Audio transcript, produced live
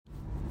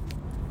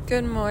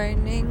Good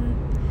morning.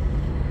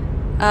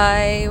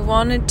 I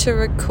wanted to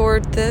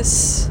record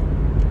this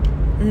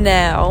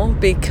now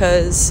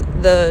because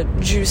the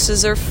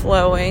juices are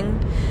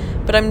flowing,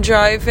 but I'm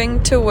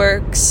driving to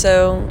work,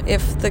 so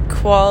if the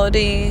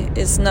quality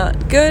is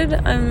not good,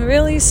 I'm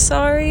really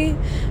sorry,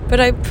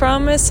 but I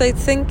promise I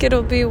think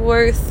it'll be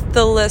worth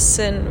the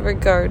listen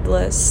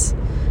regardless.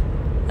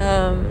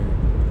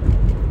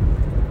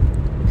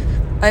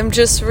 I'm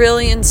just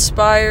really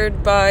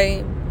inspired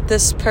by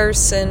this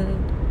person,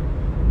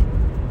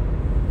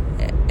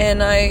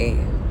 and I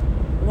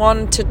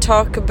wanted to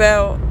talk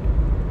about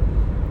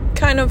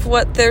kind of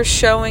what they're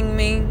showing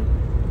me.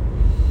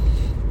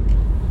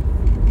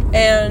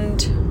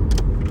 And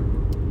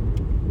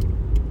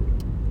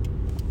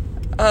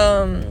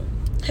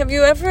have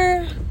you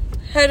ever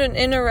had an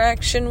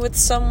interaction with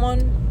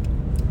someone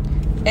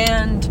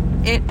and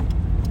it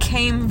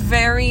came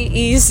very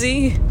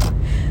easy?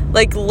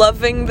 Like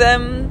loving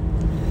them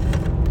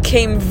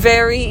came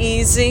very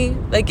easy.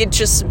 Like it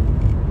just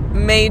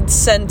made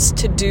sense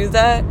to do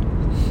that.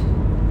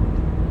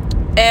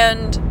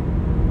 And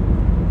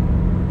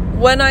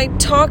when I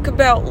talk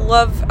about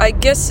love, I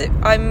guess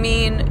I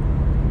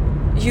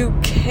mean you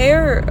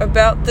care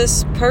about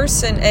this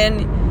person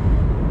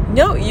and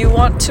no, you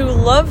want to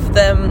love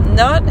them,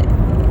 not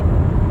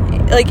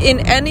like in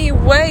any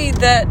way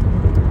that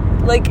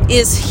like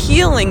is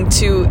healing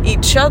to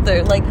each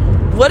other. Like,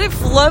 what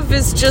if love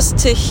is just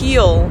to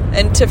heal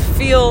and to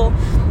feel?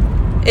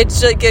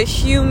 It's like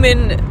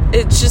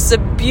it's just a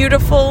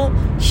beautiful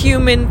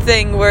human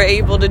thing we're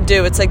able to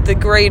do. It's like the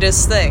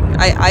greatest thing.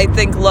 I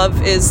think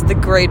love is the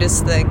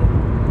greatest thing.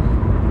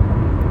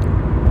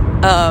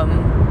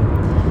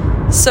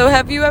 So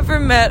have you ever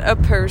met a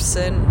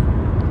person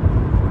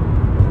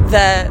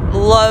that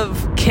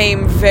love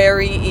came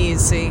very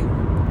easy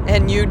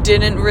and you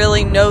didn't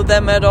really know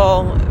them at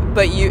all,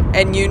 but you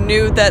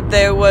knew that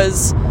there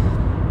was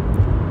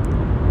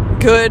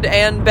good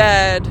and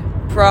bad,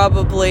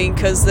 probably,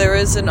 because there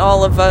is in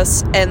all of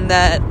us, and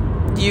that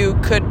you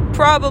could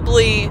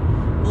probably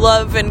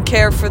love and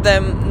care for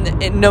them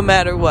no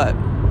matter what.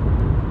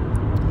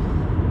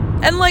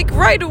 And like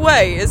right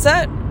away,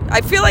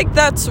 I feel like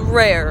that's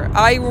rare.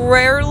 I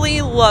rarely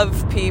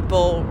love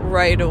people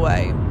right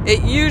away.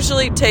 It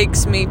usually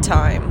takes me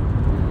time.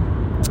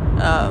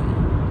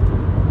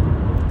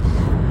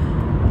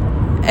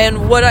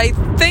 And what I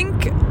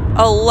think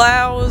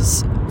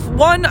allows...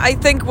 One, I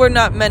think we're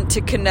not meant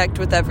to connect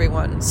with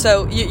everyone.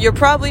 So you're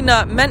probably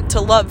not meant to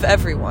love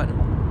everyone,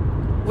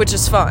 which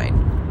is fine.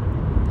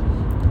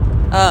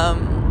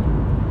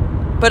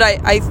 But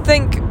I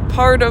think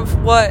part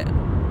of what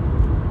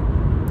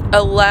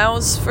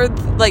allows for,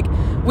 like,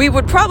 we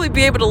would probably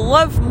be able to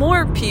love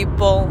more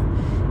people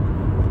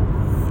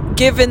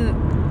given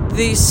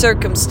these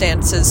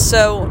circumstances.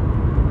 So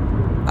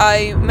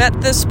I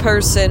met this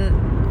person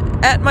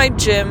at my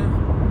gym,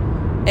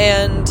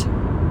 and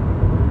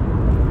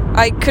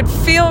I could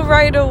feel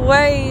right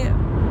away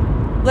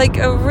like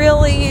a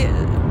really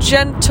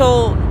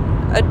gentleness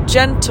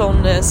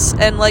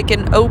and like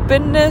an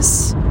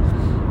openness.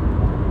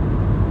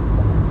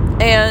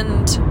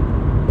 And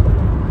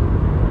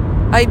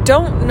I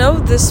don't know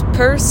this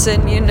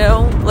person,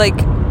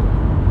 like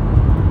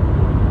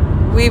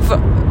we've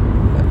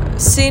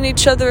seen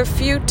each other a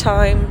few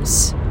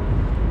times,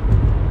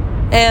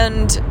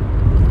 and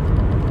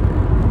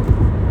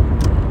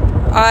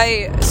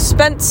I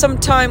spent some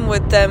time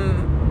with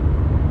them,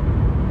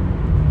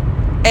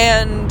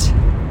 and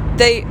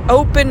they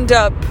opened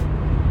up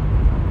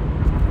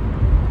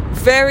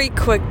very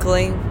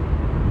quickly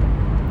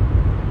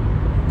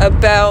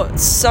about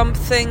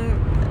something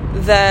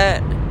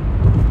that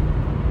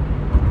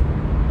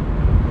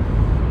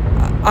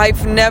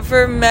I've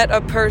never met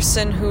a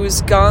person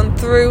who's gone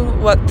through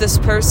what this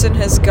person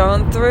has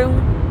gone through.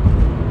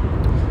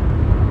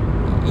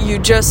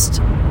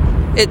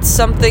 It's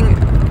something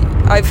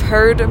I've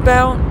heard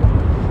about,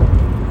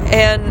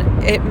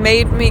 and it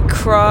made me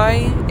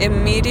cry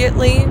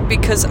immediately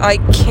because I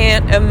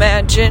can't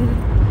imagine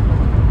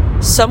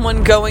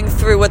someone going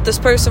through what this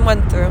person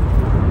went through.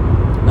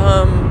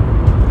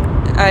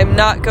 I'm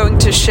not going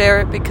to share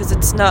it because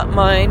it's not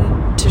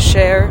mine to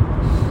share,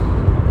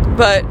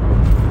 but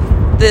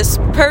this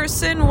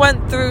person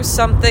went through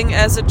something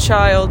as a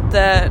child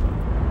that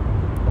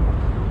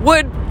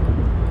would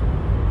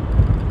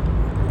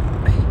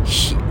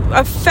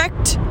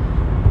affect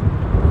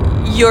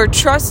your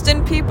trust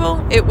in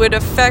people. It would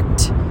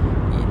affect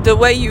the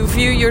way you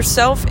view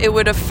yourself. It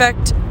would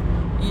affect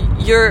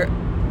your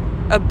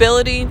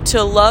ability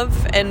to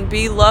love and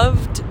be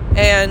loved,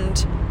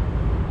 and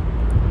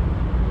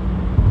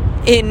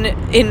in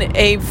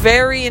a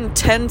very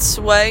intense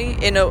way,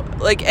 and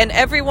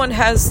everyone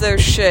has their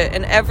shit,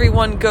 and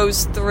everyone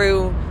goes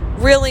through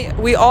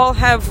we all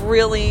have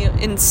really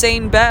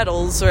insane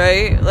battles,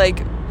 right?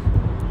 Like,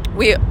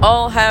 we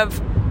all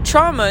have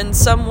trauma in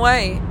some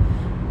way.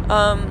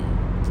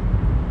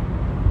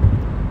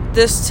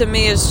 This to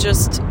me is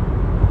just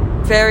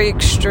very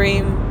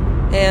extreme,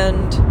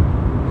 and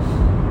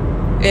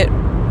it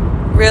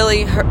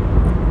really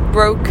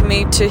broke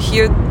me to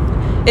hear.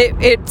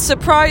 It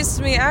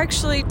surprised me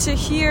actually to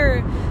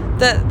hear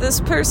that this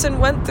person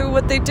went through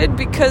what they did,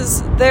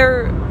 because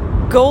they're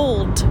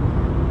gold.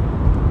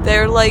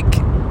 They're like,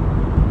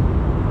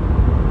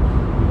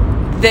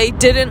 they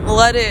didn't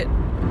let it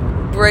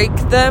break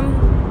them,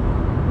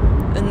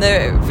 and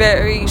they're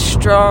very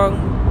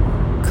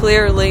strong,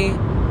 clearly,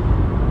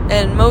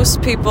 and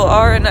most people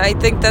are. And I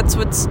think that's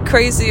what's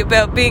crazy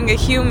about being a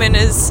human,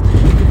 is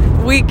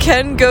we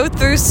can go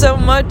through so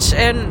much,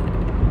 and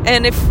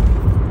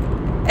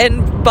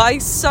by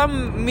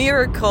some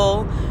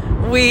miracle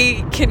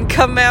we can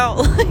come out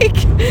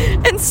like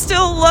and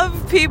still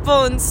love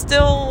people and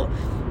still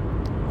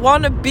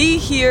want to be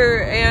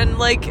here and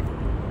like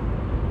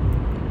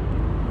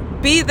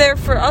be there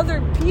for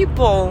other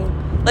people.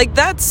 Like,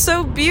 that's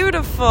so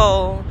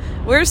beautiful.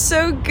 We're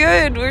so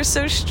good. We're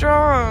so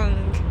strong.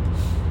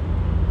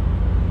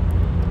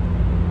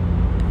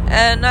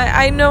 And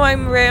I know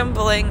I'm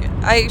rambling.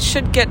 I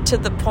should get to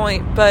the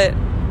point, but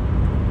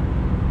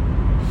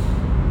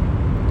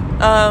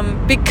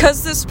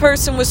because this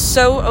person was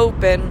so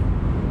open,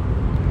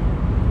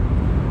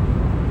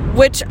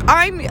 which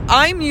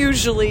I'm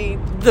usually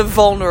the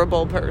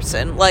vulnerable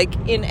person. Like,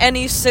 in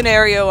any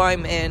scenario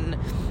I'm in,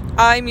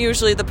 I'm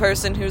usually the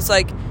person who's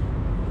like,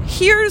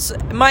 here's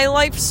my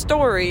life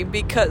story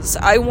because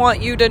I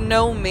want you to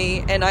know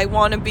me and I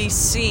want to be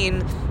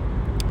seen.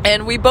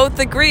 And we both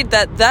agreed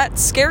that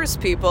scares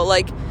people.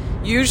 Like,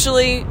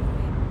 usually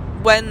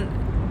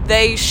when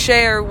they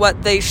share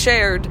what they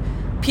shared,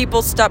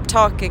 people stop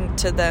talking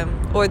to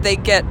them, or they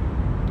get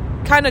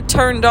kind of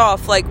turned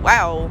off, like,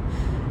 wow.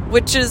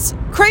 Which is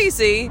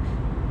crazy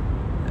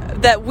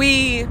that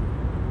we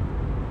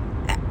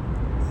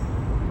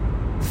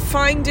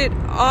find it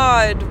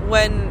odd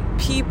when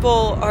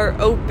people are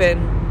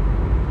open.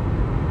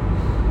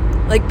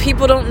 Like,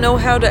 people don't know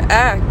how to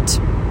act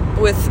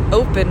with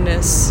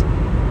openness.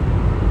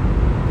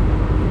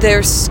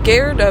 They're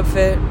scared of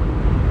it.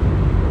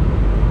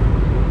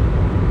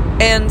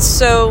 And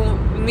so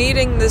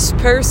meeting this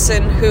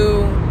person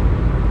who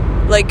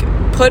like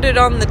put it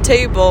on the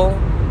table,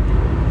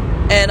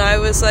 and I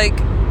was like,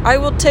 I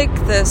will take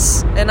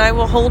this and I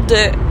will hold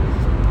it,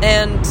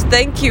 and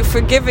thank you for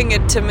giving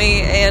it to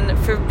me and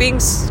for being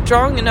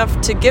strong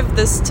enough to give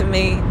this to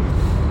me.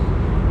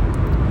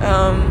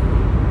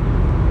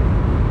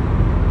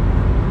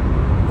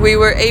 We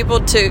were able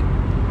to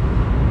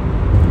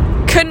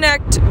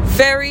connect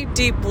very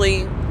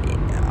deeply,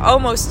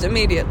 almost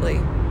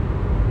immediately,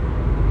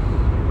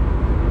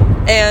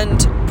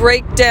 and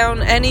break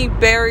down any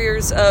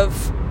barriers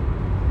of,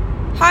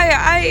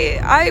 hi,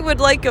 I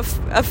would like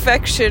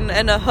affection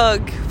and a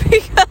hug,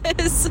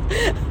 because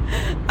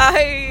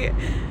I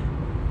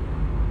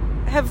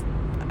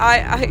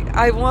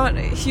want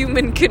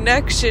human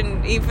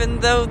connection, even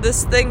though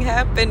this thing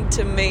happened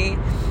to me.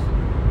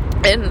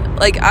 And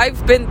like,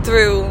 I've been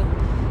through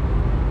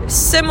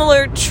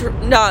similar,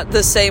 not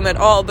the same at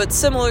all, but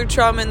similar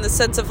trauma in the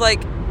sense of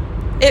like,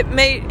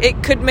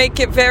 it could make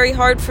it very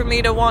hard for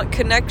me to want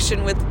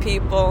connection with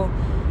people,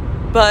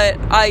 but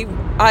I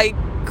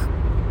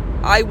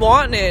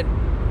want it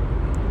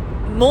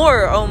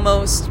more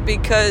almost,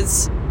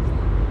 because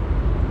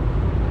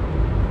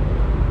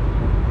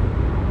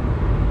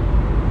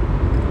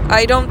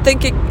I don't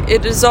think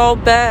it is all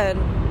bad.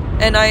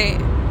 And I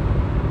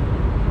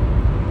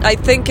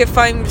think if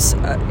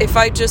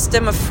I just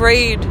am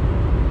afraid,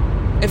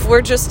 if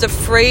we're just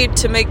afraid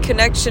to make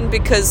connection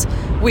because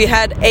we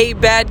had a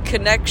bad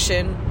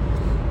connection,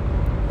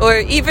 or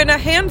even a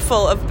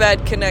handful of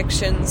bad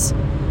connections.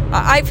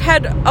 I've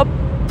had a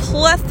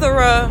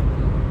plethora.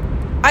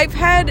 I've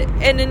had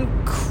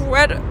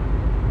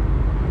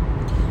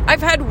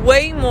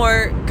way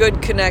more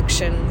good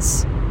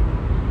connections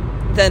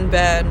than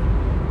bad.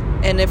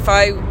 And if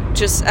I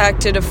just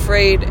acted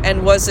afraid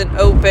and wasn't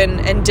open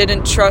and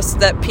didn't trust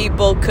that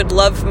people could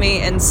love me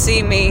and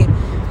see me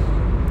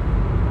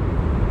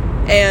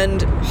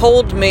and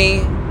hold me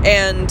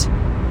and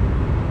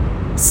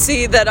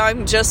see that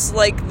I'm just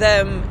like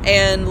them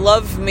and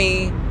love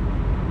me,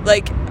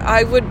 like,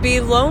 I would be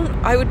alone.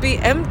 I would be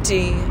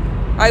empty.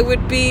 I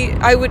would be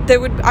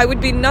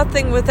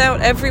nothing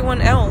without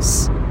everyone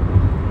else.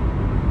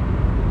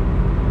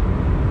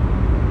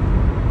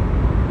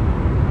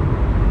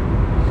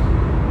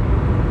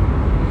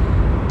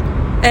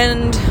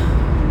 And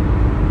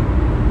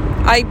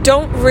I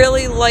don't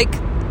really like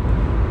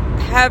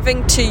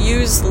having to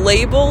use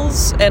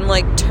labels and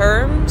like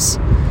terms,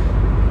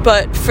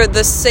 but for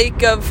the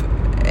sake of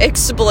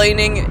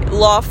explaining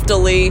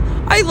loftily,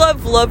 I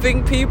love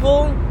loving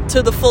people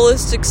to the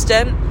fullest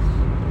extent.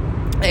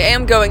 I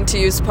am going to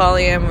use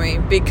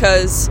polyamory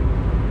because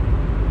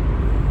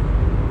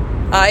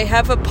I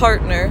have a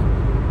partner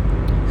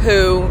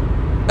who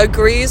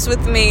agrees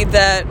with me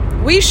that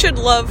we should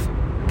love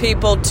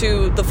people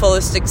to the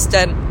fullest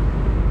extent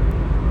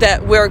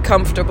that we're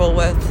comfortable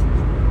with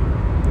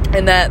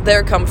and that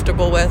they're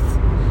comfortable with,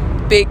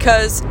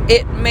 because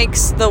it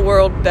makes the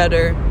world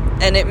better,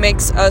 and it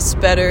makes us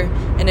better,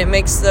 and it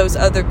makes those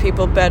other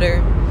people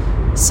better.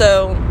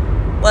 So,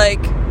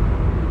 like,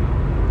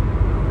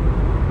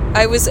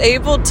 I was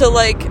able to,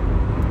 like,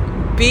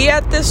 be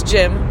at this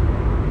gym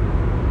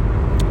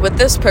with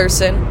this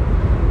person,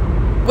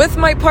 with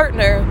my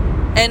partner,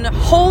 and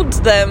hold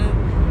them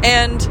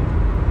and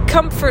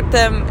comfort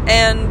them,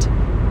 and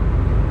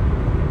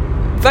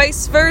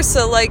vice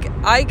versa. Like,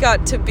 I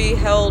got to be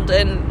held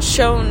and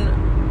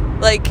shown,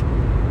 like,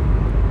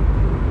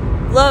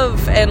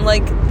 love and,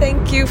 like,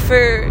 thank you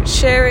for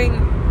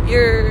sharing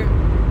your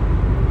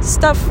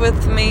stuff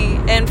with me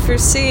and for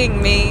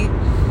seeing me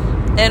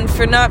and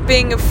for not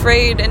being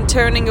afraid and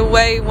turning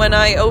away when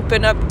I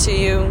open up to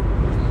you.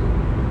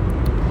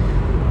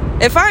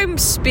 If I'm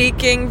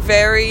speaking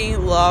very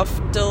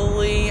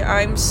loftily,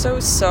 I'm so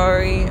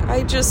sorry.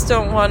 I just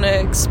don't want to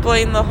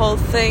explain the whole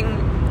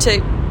thing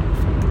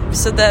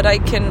so that I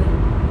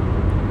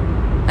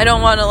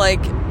don't want to,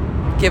 like,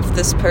 give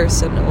this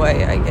person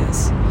away, I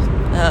guess.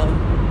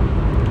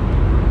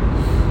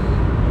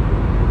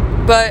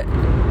 But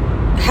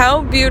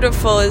how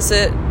beautiful is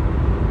it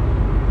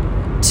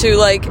to,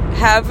 like,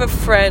 have a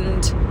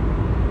friend,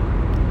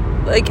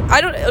 like,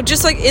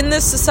 just, like, in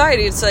this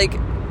society, it's like,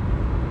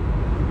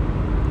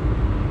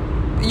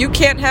 you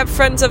can't have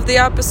friends of the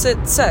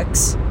opposite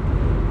sex.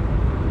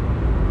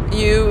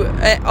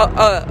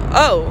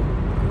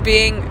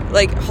 Being,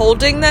 like,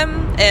 holding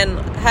them and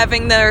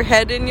having their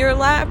head in your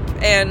lap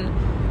and,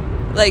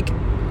 like,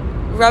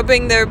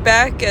 rubbing their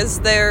back as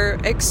they're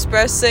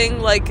expressing,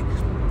 like,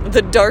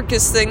 the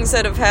darkest things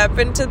that have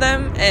happened to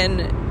them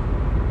and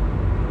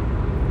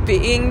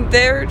being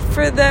there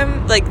for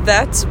them, like,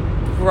 that's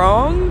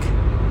wrong?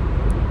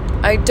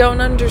 I don't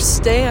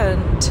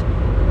understand.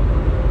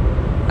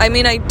 I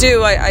mean, I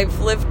do. I've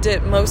lived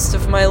it most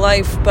of my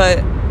life,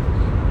 but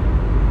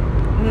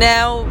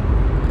now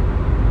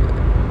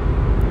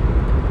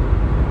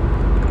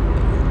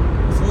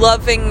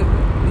loving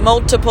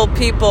multiple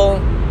people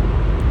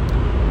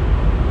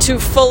to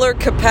fuller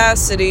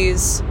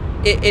capacities,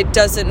 it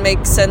doesn't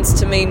make sense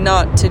to me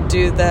not to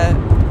do that.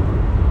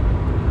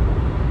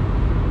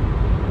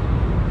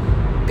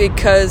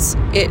 Because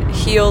it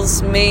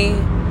heals me,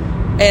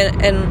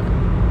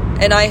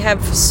 and I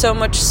have so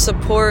much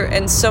support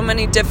and so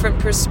many different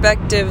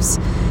perspectives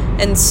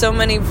and so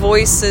many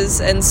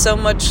voices and so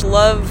much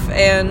love,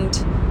 and,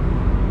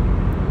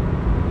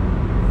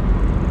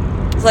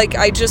 like,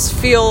 I just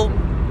feel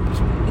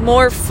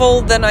more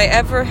full than I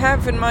ever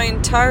have in my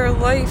entire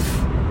life.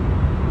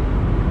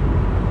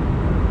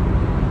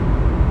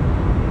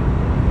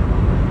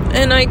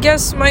 And I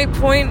guess my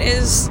point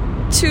is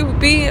to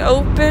be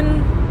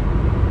open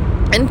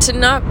and to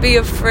not be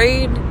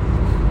afraid.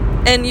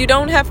 And you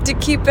don't have to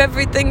keep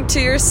everything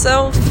to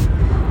yourself.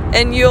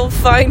 And you'll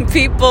find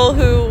people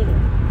who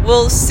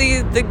will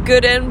see the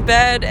good and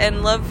bad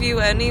and love you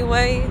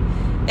anyway.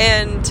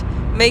 And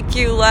make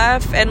you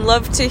laugh and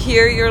love to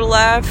hear your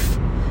laugh.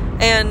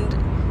 And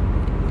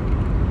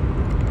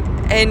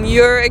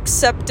your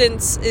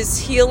acceptance is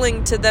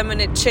healing to them,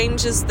 and it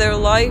changes their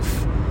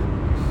life.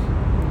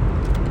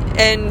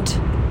 And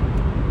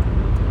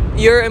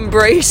your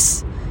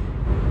embrace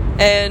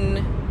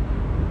and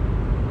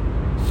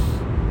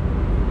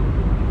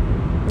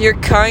your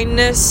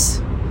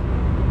kindness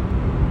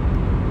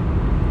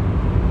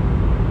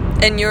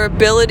and your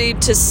ability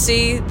to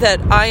see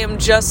that I am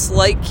just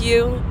like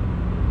you,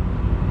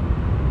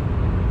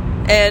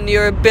 and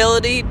your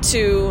ability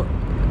to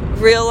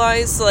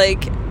realize,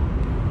 like,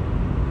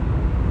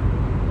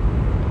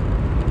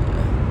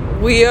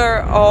 we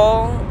are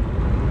all,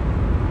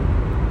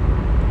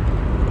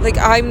 like,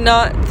 I'm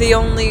not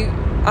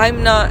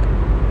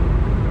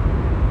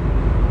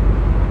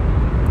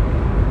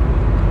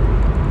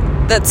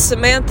that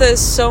Samantha is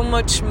so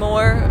much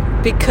more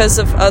because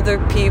of other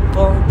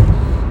people.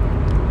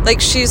 Like,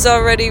 she's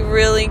already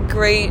really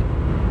great,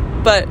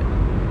 but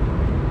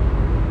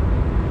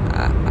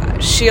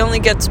she only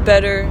gets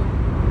better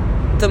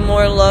the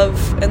more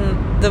love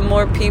and the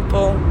more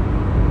people,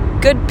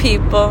 good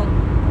people.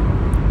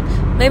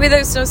 Maybe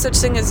there's no such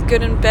thing as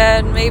good and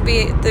bad.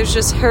 Maybe there's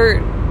just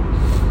hurt.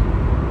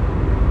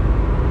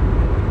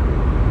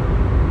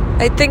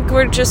 I think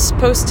we're just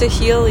supposed to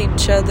heal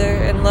each other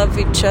and love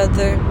each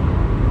other.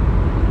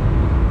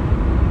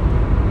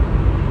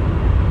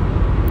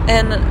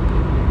 And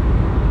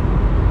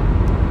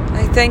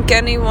I thank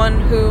anyone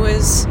who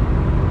is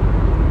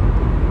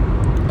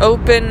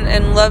open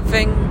and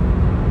loving.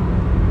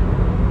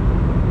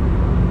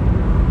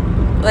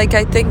 Like,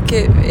 I think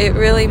it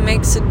really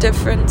makes a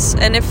difference.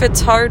 And if it's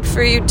hard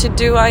for you to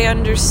do, I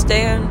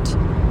understand.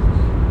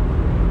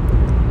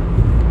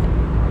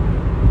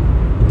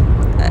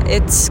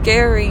 It's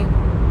scary.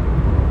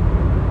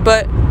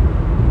 But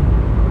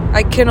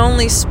I can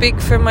only speak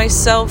for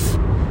myself.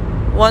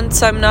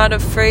 Once I'm not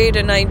afraid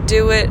and I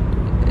do it,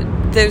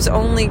 there's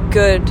only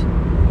good.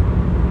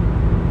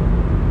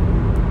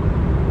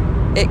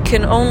 It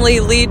can only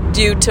lead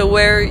you to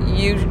where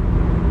you're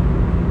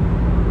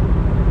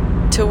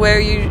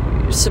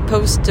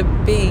supposed to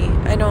be.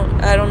 I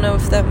don't know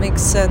if that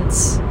makes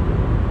sense.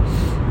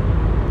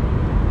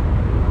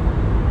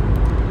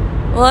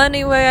 Well,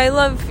 anyway, I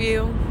love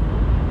you.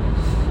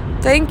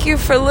 Thank you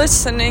for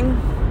listening.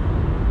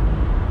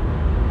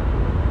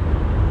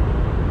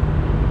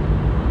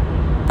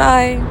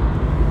 Bye.